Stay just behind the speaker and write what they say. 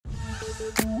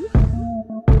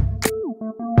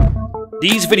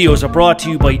These videos are brought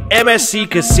to you by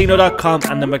MSCCasino.com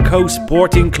and the Macau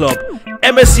Sporting Club.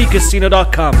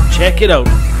 MSCCasino.com, check it out.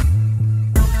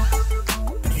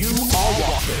 You are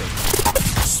watching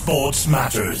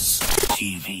SportsMatters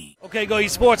TV. Okay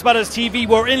guys, SportsMatters TV,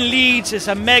 we're in Leeds. It's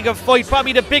a mega fight,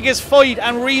 probably the biggest fight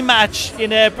and rematch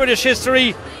in British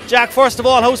history. Jack, first of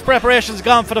all, how's preparations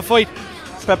gone for the fight?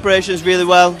 Preparations really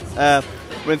well.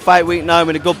 We're in fight week now, we're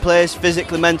in a good place,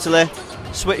 physically, mentally,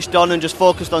 switched on and just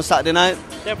focused on Saturday night.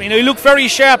 Definitely. Now, you look very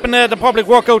sharp in the public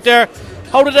workout there.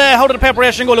 How did the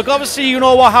preparation go? Look, obviously you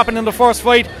know what happened in the first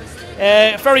fight.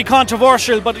 Very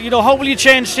controversial, but you know, how will you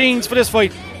change things for this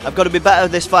fight? I've got to be better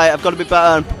this fight. I've got to be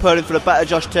better. I'm preparing for a better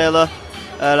Josh Taylor.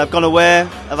 I've gone away.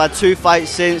 I've had 2 fights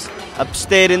since. I've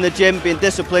stayed in the gym, been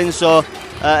disciplined, so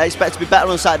I expect to be better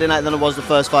on Saturday night than I was the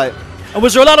first fight. And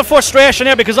was there a lot of frustration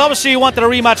there? Because obviously you wanted a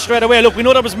rematch straight away. Look, we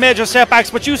know there was major setbacks,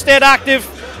 but you stayed active,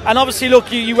 and obviously, look,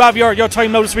 you have your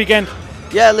time now this weekend.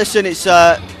 Yeah, listen,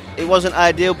 it wasn't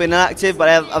ideal being inactive, but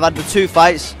I've had the 2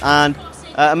 fights, and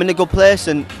I'm in a good place,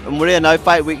 and we're here now.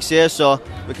 Fight week's here, so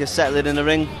we can settle it in the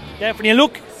ring. Definitely. And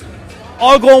look,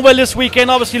 all going well this weekend.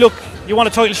 Obviously, look, you want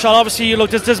a title shot. Obviously,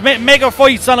 look, there's mega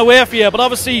fights on the way for you, but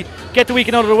obviously, get the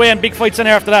weekend out of the way and big fights in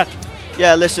there after that.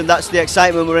 Yeah, listen, that's the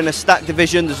excitement. We're in a stacked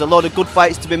division. There's a lot of good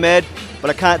fights to be made, but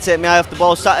I can't take my eye off the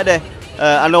ball Saturday.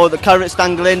 I know the carrot's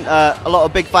dangling, a lot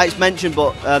of big fights mentioned,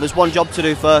 but there's one job to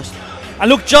do first. And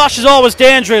look, Josh is always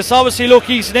dangerous. Obviously, look,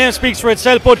 his name speaks for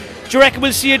itself, but do you reckon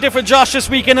we'll see a different Josh this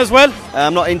weekend as well?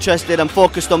 I'm not interested. I'm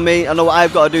focused on me. I know what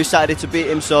I've got to do Saturday to beat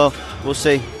him, so we'll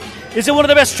see. Is it one of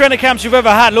the best training camps you've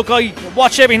ever had? Look, I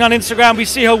watch everything on Instagram. We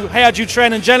see how hard you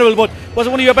train in general, but was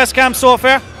it one of your best camps so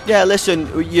far? Yeah, listen,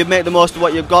 you make the most of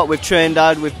what you've got. We've trained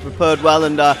hard, we've prepared well,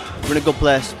 and we're in a good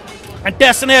place. And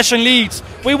Destination Leeds.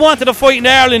 We wanted a fight in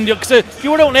Ireland, because if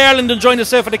you were out in Ireland and joined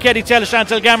yourself for the Katie Taylor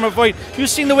Chantel Gamera fight, you've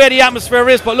seen the way the atmosphere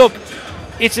is, but look,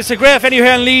 it's a great venue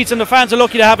here in Leeds, and the fans are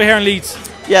lucky to have it here in Leeds.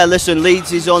 Yeah, listen,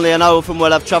 Leeds is only an hour from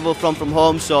where I've travelled from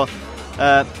home, so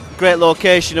great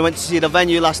location. I went to see the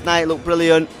venue last night, it looked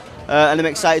brilliant, and I'm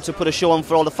excited to put a show on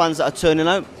for all the fans that are turning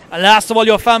out. And last of all,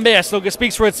 your fan base. Look, it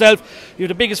speaks for itself. You're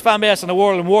the biggest fan base in the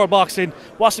world in world boxing.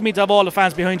 What's it mean to have all the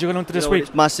fans behind you going into this week?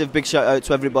 It's massive. Big shout out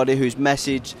to everybody who's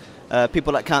messaged.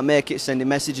 People that can't make it sending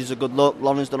messages of good luck.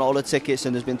 Lauren's done all the tickets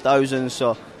and there's been thousands.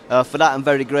 So for that I'm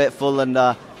very grateful, and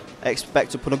I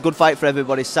expect to put a good fight for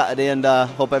everybody Saturday, and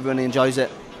hope everyone enjoys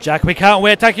it. Jack, we can't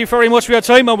wait. Thank you very much for your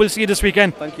time, and we'll see you this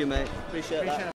weekend. Thank you, mate. Appreciate that.